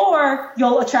 Or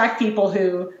you'll attract people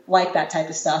who like that type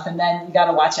of stuff, and then you got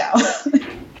to watch out.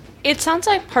 It sounds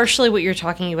like partially what you're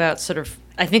talking about sort of,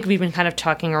 I think we've been kind of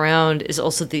talking around is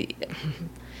also the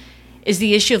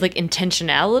issue of like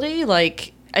intentionality.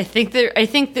 Like I think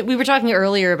that we were talking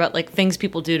earlier about like things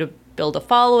people do to build a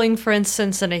following, for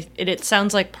instance, and it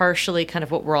sounds like partially kind of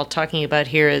what we're all talking about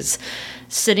here is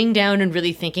sitting down and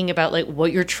really thinking about like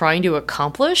what you're trying to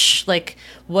accomplish, like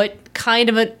what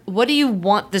do you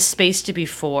want this space to be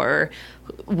for?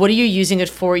 What are you using it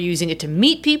for? Are you using it to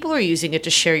meet people? Or are you using it to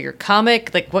share your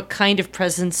comic? Like, what kind of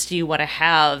presence do you want to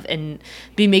have? And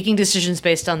be making decisions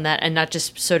based on that and not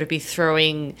just sort of be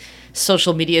throwing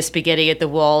social media spaghetti at the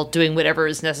wall, doing whatever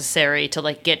is necessary to,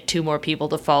 like, get 2 more people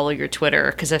to follow your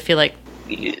Twitter. Because I feel like...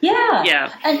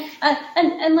 Yeah.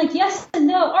 And like, yes and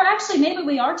no. Or actually, maybe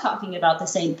we are talking about the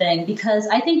same thing, because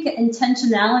I think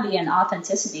intentionality and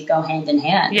authenticity go hand in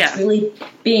hand. Yeah. It's really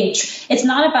being... it's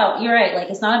not about... You're right. Like,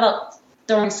 it's not about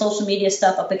throwing social media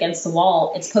stuff up against the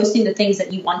wall. It's posting the things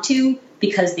that you want to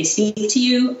because they speak to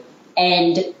you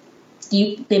and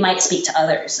they might speak to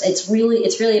others. It's really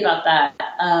about that.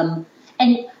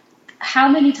 And how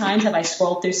many times have I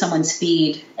scrolled through someone's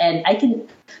feed and I can,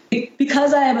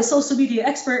 because I am a social media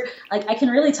expert, like I can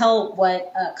really tell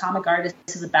what a comic artist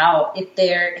is about if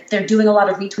they're doing a lot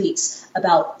of retweets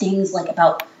about things like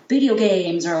about video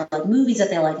games or like movies that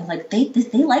they like, and like they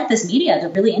like this media, they're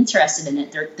really interested in it,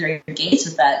 they're engaged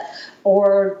with that,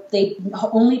 or they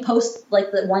only post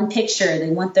like the one picture, they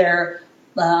want their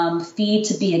feed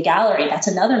to be a gallery. That's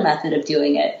another method of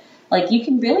doing it. Like you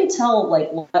can really tell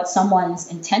like what someone's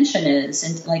intention is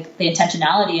and like the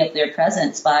intentionality of their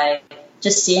presence by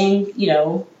just seeing, you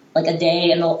know, like a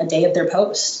day of their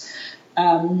post.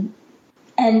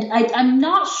 And I'm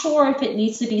not sure if it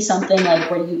needs to be something like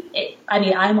where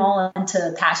I'm all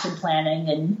into passion planning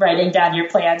and writing down your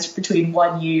plans between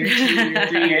 1 year, 2 years,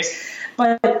 3 years.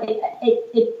 But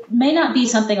it may not be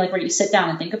something like where you sit down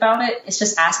and think about it. It's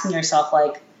just asking yourself,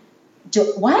 like,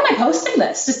 why am I posting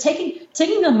this? Just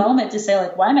taking a moment to say,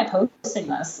 like, why am I posting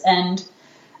this? And,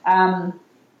 I've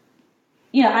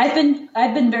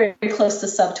been very, very close to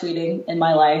subtweeting in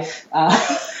my life. Oh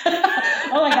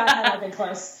my God, have I been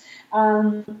close?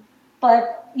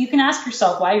 But you can ask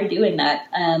yourself why you're doing that.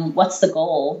 What's the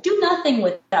goal? Do nothing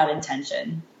without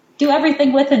intention. Do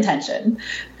everything with intention.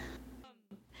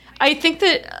 I think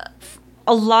that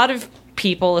a lot of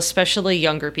people, especially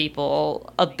younger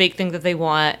people, a big thing that they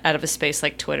want out of a space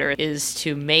like Twitter is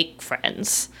to make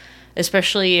friends,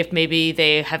 especially if maybe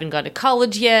they haven't gone to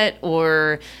college yet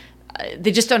or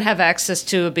they just don't have access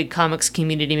to a big comics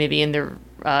community maybe in their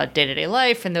day-to-day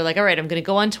life, and they're like, all right, I'm going to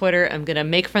go on Twitter, I'm going to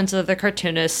make friends with other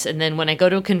cartoonists, and then when I go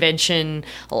to a convention,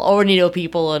 I'll already know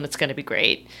people, and it's going to be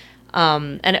great.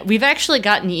 And we've actually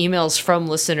gotten emails from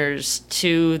listeners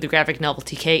to the Graphic Novel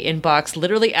TK inbox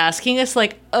literally asking us,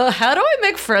 like, how do I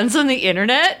make friends on the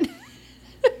internet?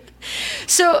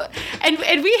 So,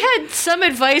 and we had some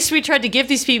advice we tried to give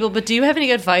these people, but do you have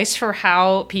any advice for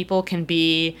how people can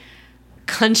be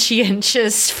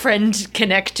conscientious friend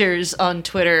connectors on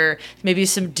Twitter? Maybe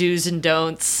some do's and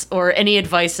don'ts, or any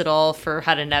advice at all for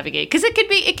how to navigate, because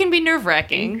it can be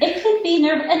nerve-wracking. It can be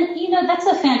and that's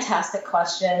a fantastic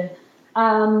question.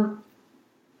 I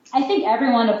think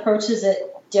everyone approaches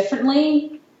it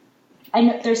differently. I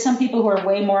know there's some people who are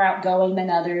way more outgoing than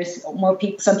others,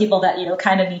 some people that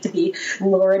kind of need to be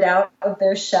lured out of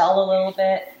their shell a little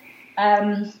bit,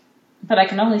 but I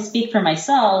can only speak for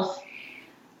myself.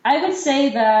 I would say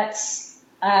that,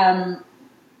 man,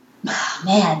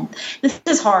 this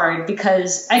is hard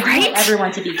because I want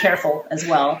everyone to be careful as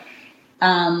well.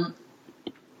 And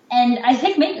I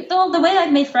think the way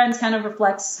I've made friends kind of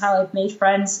reflects how I've made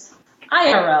friends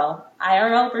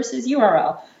IRL versus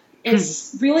URL.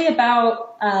 It's really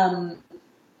about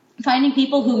finding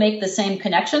people who make the same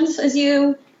connections as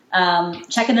you,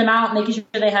 checking them out, making sure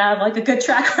they have like a good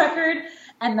track record,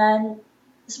 and then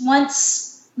once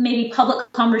maybe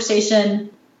public conversation,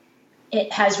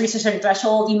 it has reached a certain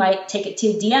threshold, you might take it to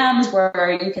DMs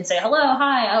where you can say, hello,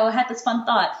 hi, I had this fun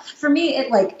thought. For me,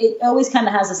 it always kind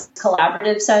of has this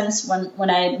collaborative sense when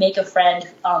I make a friend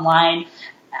online.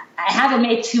 I haven't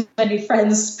made too many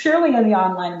friends purely in the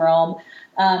online realm,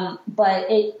 but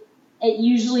it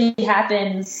usually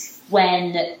happens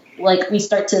when we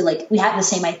start to we have the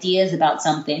same ideas about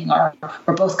something, or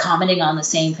we're both commenting on the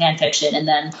same fan fiction, and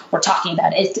then we're talking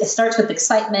about it. It starts with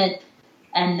excitement,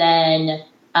 and then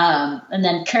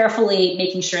carefully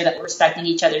making sure that we're respecting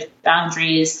each other's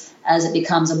boundaries as it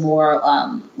becomes a more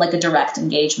like a direct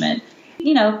engagement.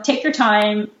 Take your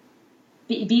time,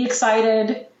 be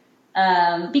excited,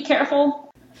 be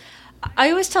careful.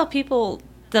 I always tell people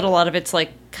that a lot of it's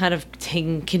like kind of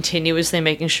taking continuously,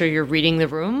 making sure you're reading the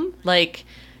room. Like,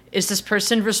 is this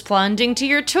person responding to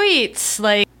your tweets?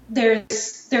 Like,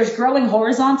 there's growing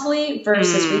horizontally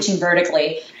versus reaching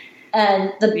vertically.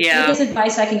 And the biggest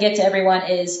advice I can give to everyone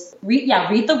is read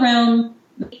the room,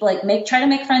 try to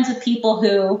make friends with people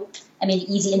who, I mean,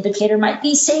 easy indicator might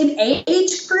be same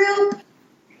age group.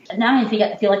 Now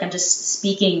I feel like I'm just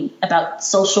speaking about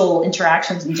social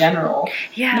interactions in general.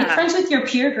 Yeah. Make friends with your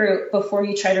peer group before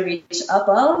you try to reach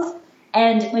above.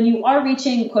 And when you are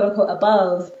reaching quote unquote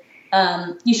above,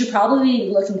 you should probably be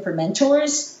looking for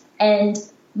mentors. And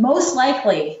most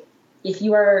likely, if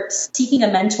you are seeking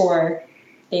a mentor,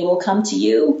 they will come to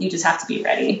you. You just have to be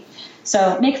ready.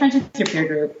 So make friends with your peer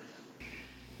group.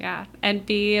 Yeah. And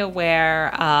be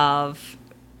aware of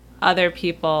other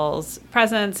people's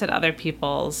presence and other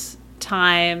people's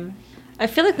time. I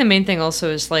feel like the main thing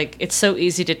also is like, it's so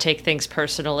easy to take things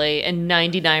personally, and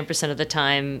 99% of the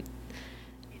time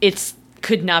it's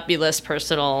could not be less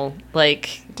personal.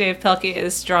 Like Dave Pilkey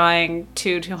is drawing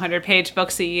 200-page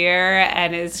books a year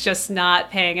and is just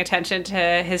not paying attention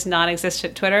to his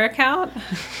non-existent Twitter account.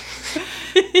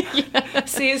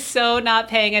 Yes. So he's so not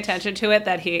paying attention to it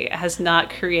that he has not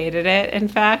created it, in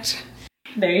fact.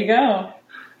 There you go.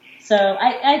 So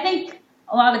I think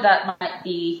a lot of that might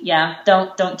be,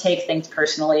 don't take things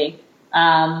personally.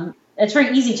 It's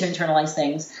very easy to internalize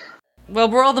things. Well,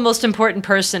 we're all the most important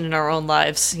person in our own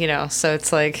lives, so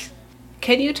it's like...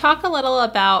 Can you talk a little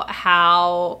about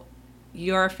how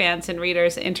your fans and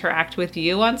readers interact with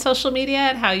you on social media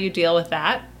and how you deal with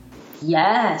that?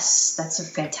 Yes, that's a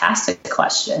fantastic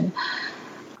question.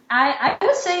 I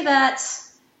would say that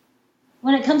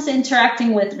when it comes to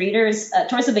interacting with readers,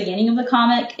 towards the beginning of the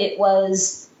comic, it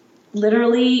was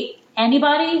literally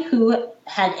anybody who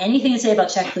had anything to say about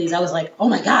Check Please. I was like, oh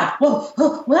my God, whoa,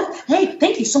 what? Hey,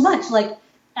 thank you so much. Like,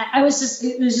 it was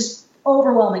just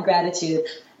overwhelming gratitude.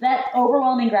 That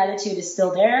overwhelming gratitude is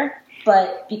still there,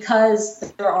 but because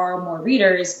there are more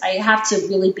readers, I have to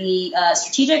really be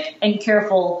strategic and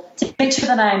careful to make sure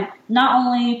that I'm not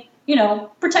only,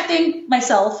 protecting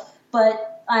myself,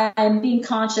 but I'm being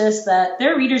conscious that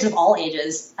there are readers of all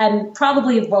ages, and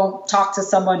probably won't talk to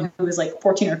someone who is like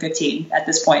 14 or 15 at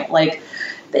this point. Like,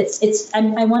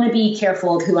 I want to be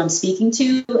careful of who I'm speaking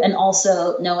to, and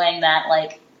also knowing that,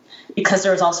 like, because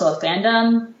there's also a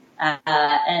fandom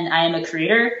and I am a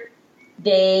creator,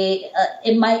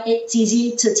 it's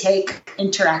easy to take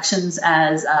interactions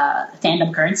as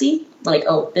fandom currency. Like,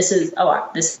 this is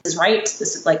right.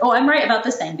 This is like, I'm right about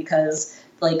this thing because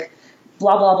like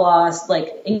blah blah blah.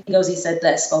 Like Ngozi said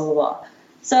this, blah blah blah.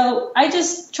 So I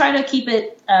just try to keep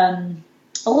it a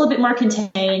little bit more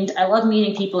contained. I love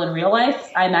meeting people in real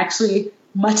life. I'm actually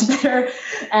much better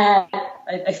at,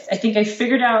 I think I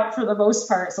figured out for the most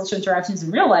part social interactions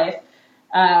in real life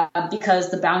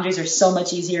because the boundaries are so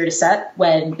much easier to set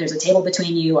when there's a table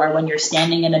between you or when you're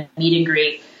standing in a meet and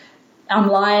greet.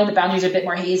 Online, the boundaries are a bit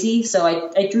more hazy, so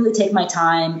I really take my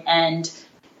time, and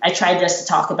I try just to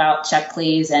talk about Check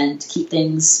Please and to keep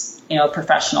things,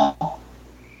 professional.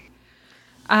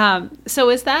 So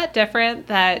is that different,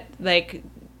 that like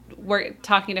we're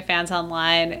talking to fans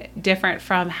online, different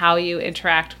from how you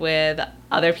interact with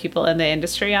other people in the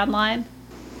industry online?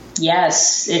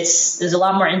 Yes, there's a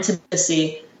lot more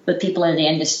intimacy with people in the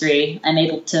industry. I'm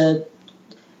able to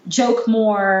joke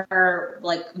more,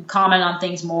 like comment on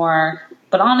things more.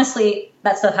 But honestly,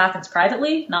 that stuff happens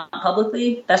privately, not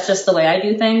publicly. That's just the way I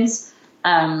do things.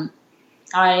 I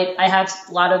have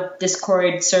a lot of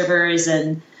Discord servers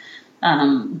and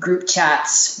group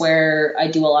chats where I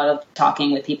do a lot of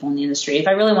talking with people in the industry. If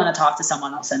I really want to talk to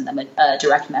someone, I'll send them a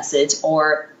direct message,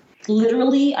 or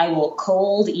literally I will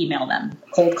cold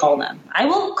call them. I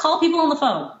will call people on the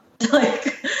phone.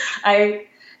 Like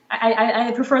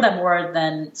I prefer that more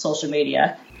than social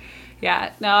media.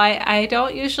 Yeah, no, I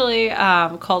don't usually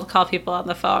cold call people on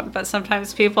the phone, but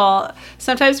sometimes people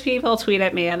tweet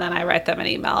at me and then I write them an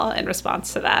email in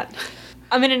response to that.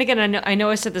 I mean, and again, I know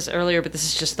I said this earlier, but this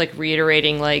is just like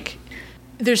reiterating, like,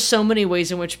 there's so many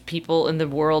ways in which people in the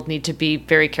world need to be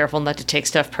very careful not to take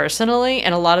stuff personally.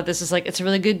 And a lot of this is like, it's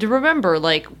really good to remember,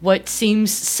 like, what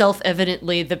seems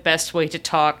self-evidently the best way to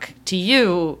talk to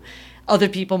you, other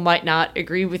people might not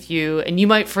agree with you. And you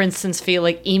might, for instance, feel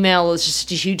like email is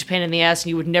just a huge pain in the ass and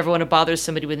you would never want to bother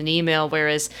somebody with an email,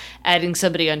 whereas adding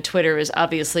somebody on Twitter is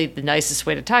obviously the nicest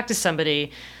way to talk to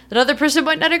somebody. That other person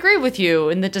might not agree with you,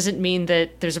 and that doesn't mean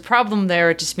that there's a problem there.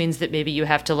 It just means that maybe you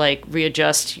have to like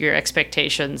readjust your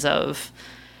expectations of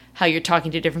how you're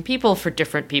talking to different people for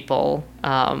different people,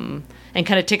 and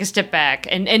kind of take a step back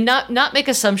and not make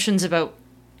assumptions about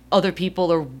other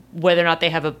people or whether or not they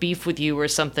have a beef with you or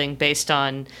something based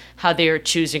on how they are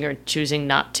choosing or choosing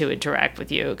not to interact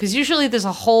with you. Because usually there's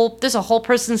a whole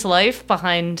person's life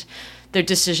behind their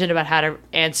decision about how to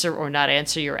answer or not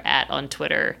answer your on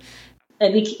Twitter.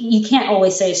 You can't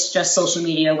always say it's just social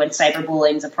media when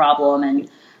cyberbullying is a problem, and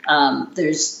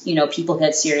there's, people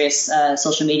get serious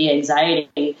social media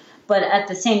anxiety. But at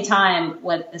the same time,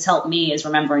 what has helped me is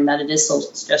remembering that it is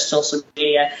just social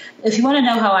media. If you want to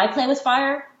know how I play with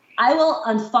fire, I will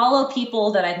unfollow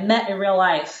people that I've met in real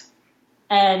life.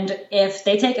 And if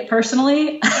they take it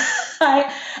personally,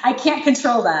 I can't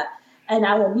control that. And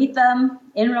I will meet them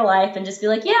in real life and just be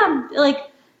like, yeah, like,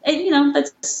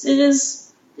 that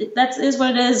is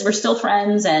what it is. We're still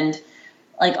friends. And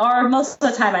like, most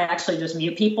of the time I actually just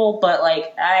mute people. But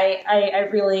like, I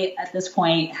really, at this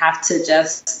point, have to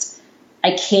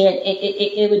I can't,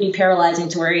 it would be paralyzing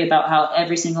to worry about how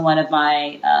every single one of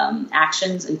my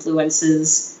actions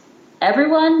influences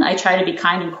everyone. I try to be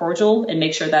kind and cordial and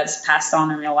make sure that's passed on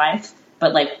in real life.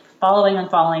 But like following,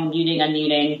 unfollowing, muting,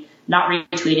 unmuting, not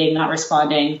retweeting, not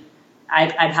responding,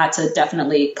 I've had to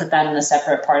definitely put that in a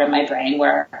separate part of my brain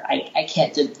where I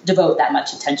can't devote that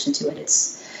much attention to it.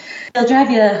 It'll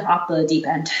drive you off the deep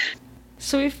end.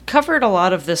 So we've covered a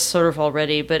lot of this sort of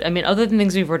already, but I mean, other than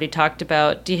things we've already talked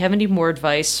about, do you have any more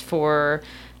advice for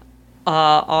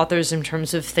authors in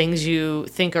terms of things you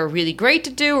think are really great to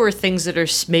do or things that are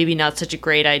maybe not such a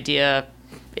great idea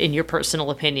in your personal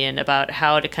opinion about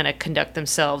how to kind of conduct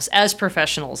themselves as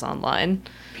professionals online?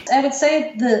 I would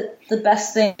say the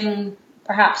best thing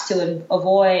perhaps to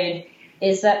avoid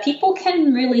is that people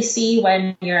can really see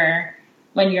when you're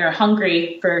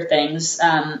hungry for things,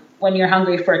 when you're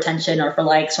hungry for attention or for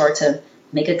likes or to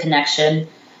make a connection.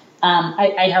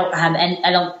 I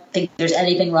don't think there's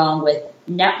anything wrong with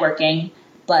networking,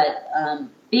 but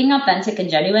being authentic and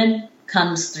genuine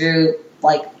comes through,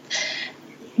 like,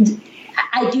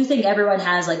 I do think everyone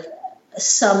has like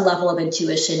some level of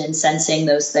intuition in sensing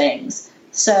those things.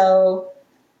 So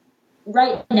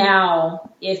right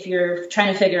now, if you're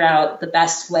trying to figure out the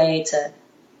best way to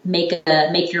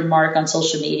make your mark on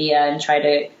social media and try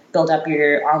to build up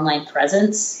your online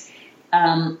presence,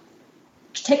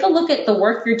 take a look at the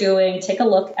work you're doing, take a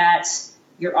look at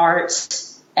your art,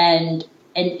 and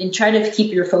try to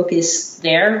keep your focus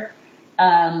there,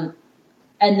 and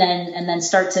then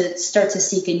start to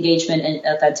seek engagement in an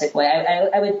authentic way.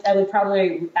 I would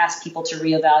probably ask people to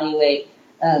reevaluate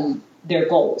their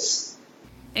goals.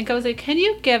 And Ngozi, can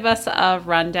you give us a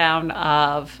rundown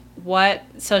of what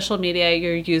social media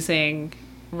you're using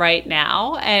right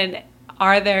now? And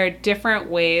are there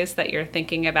different ways that you're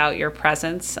thinking about your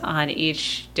presence on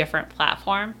each different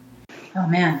platform? Oh,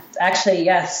 man. Actually,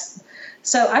 yes.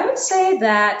 So I would say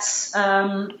that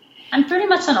I'm pretty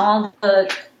much on all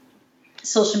the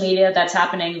social media that's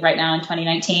happening right now in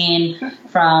 2019,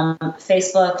 from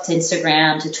Facebook to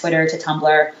Instagram to Twitter to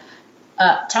Tumblr.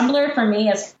 Tumblr for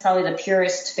me is probably the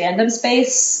purest fandom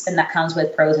space, and that comes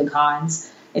with pros and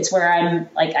cons. It's where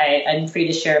I'm free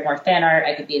to share more fan art.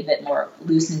 I could be a bit more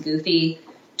loose and goofy.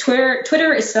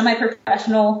 Twitter is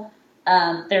semi-professional.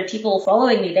 There are people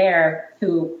following me there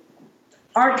who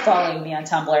aren't following me on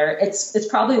Tumblr. It's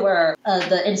probably where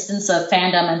the instance of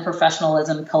fandom and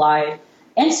professionalism collide.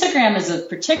 Instagram is a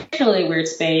particularly weird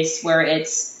space where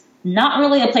it's not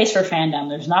really a place for fandom.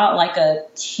 There's not like a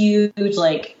huge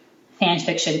like fan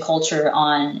fiction culture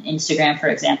on Instagram, for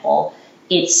example.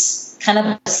 It's kind of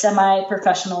a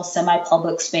semi-professional,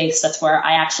 semi-public space. That's where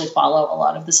I actually follow a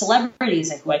lot of the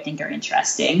celebrities who I think are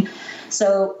interesting.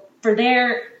 So for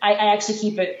there, I actually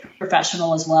keep it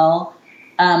professional as well.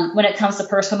 When it comes to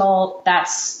personal,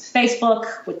 that's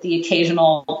Facebook with the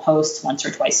occasional post once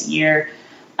or twice a year.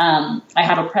 I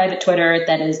have a private Twitter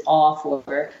that is all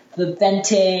for the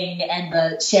venting and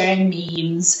the sharing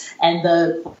memes and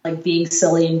the like being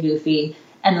silly and goofy.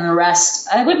 And then the rest,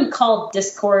 I wouldn't call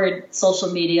Discord social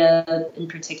media in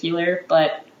particular,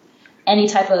 but any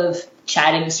type of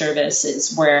chatting service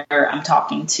is where I'm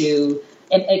talking to.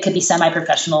 It could be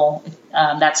semi-professional.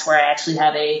 That's where I actually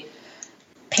have a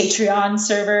Patreon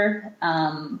server.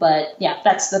 But yeah,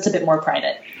 that's a bit more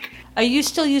private. Are you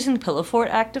still using Pillowfort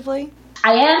actively?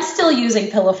 I am still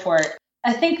using Pillowfort.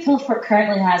 I think Pillowfort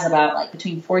currently has about like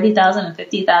between 40,000 and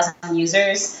 50,000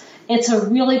 users. It's a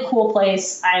really cool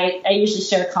place. I usually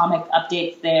share comic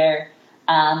updates there.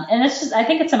 And it's just, I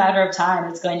think it's a matter of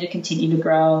time. It's going to continue to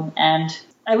grow. And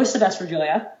I wish the best for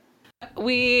Julia.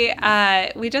 We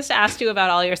just asked you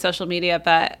about all your social media,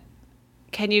 but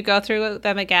can you go through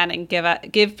them again and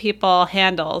give people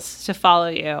handles to follow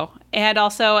you? And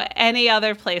also any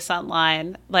other place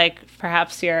online, like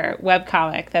perhaps your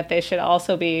webcomic that they should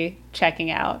also be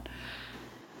checking out.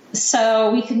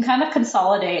 So we can kind of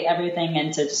consolidate everything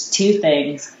into just two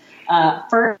things.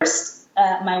 First,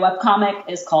 my webcomic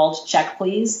is called Check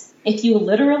Please. If you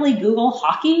literally Google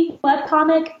hockey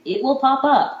webcomic, it will pop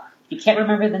up. You can't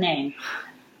remember the name.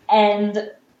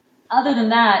 And other than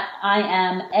that, I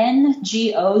am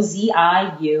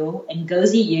NGOZIU and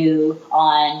GoziU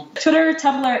on Twitter,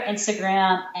 Tumblr,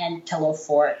 Instagram, and Pillow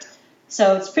Fort.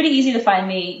 So it's pretty easy to find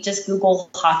me. Just Google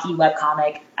hockey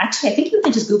webcomic. Actually, I think you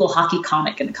can just Google hockey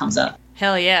comic and it comes up.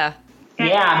 Hell yeah.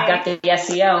 Yeah, I've got the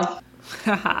SEO.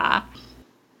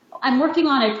 I'm working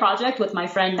on a project with my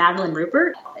friend Madeline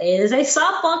Rupert. It is a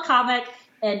softball comic,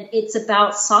 and it's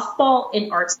about softball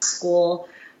in art school.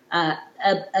 A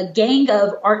gang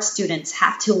of art students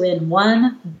have to win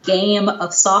one game of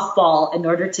softball in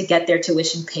order to get their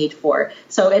tuition paid for.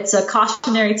 So it's a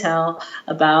cautionary tale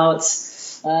about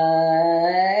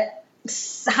higher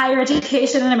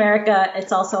education in America.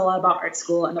 It's also a lot about art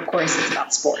school, and of course, it's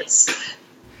about sports.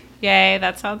 Yay,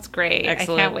 that sounds great.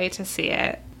 Excellent. I can't wait to see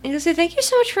it. Ngozi, thank you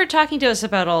so much for talking to us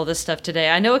about all this stuff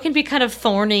today. I know it can be kind of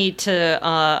thorny to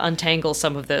untangle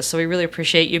some of this, so we really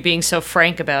appreciate you being so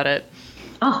frank about it.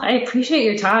 Oh, I appreciate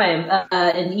your time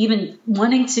and even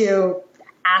wanting to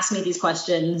ask me these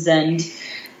questions. And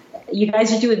you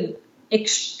guys are doing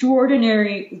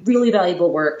extraordinary, really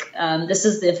valuable work. This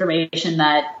is the information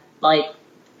that, like,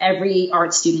 every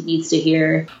art student needs to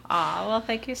hear. Aw, well,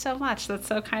 thank you so much. That's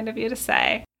so kind of you to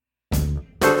say.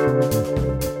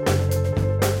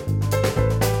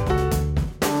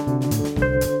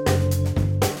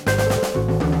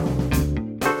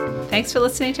 Thanks for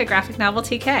listening to Graphic Novel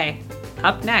TK.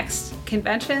 Up next,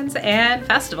 conventions and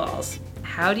festivals.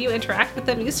 How do you interact with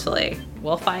them usefully?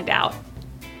 We'll find out.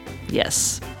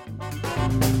 Yes.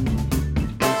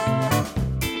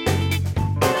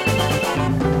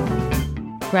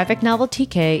 Graphic Novel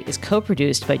TK is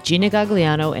co-produced by Gina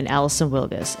Gagliano and Allison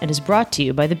Wilgus and is brought to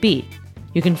you by The Beat.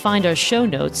 You can find our show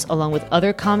notes along with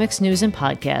other comics news and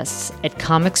podcasts at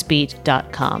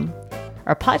comicsbeat.com.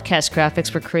 Our podcast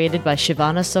graphics were created by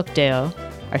Shivana Sokdeo.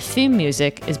 Our theme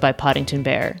music is by Poddington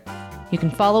Bear. You can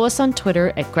follow us on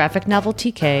Twitter at Graphic Novel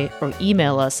TK or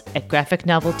email us at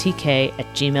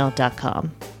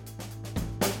graphicnoveltk@gmail.com.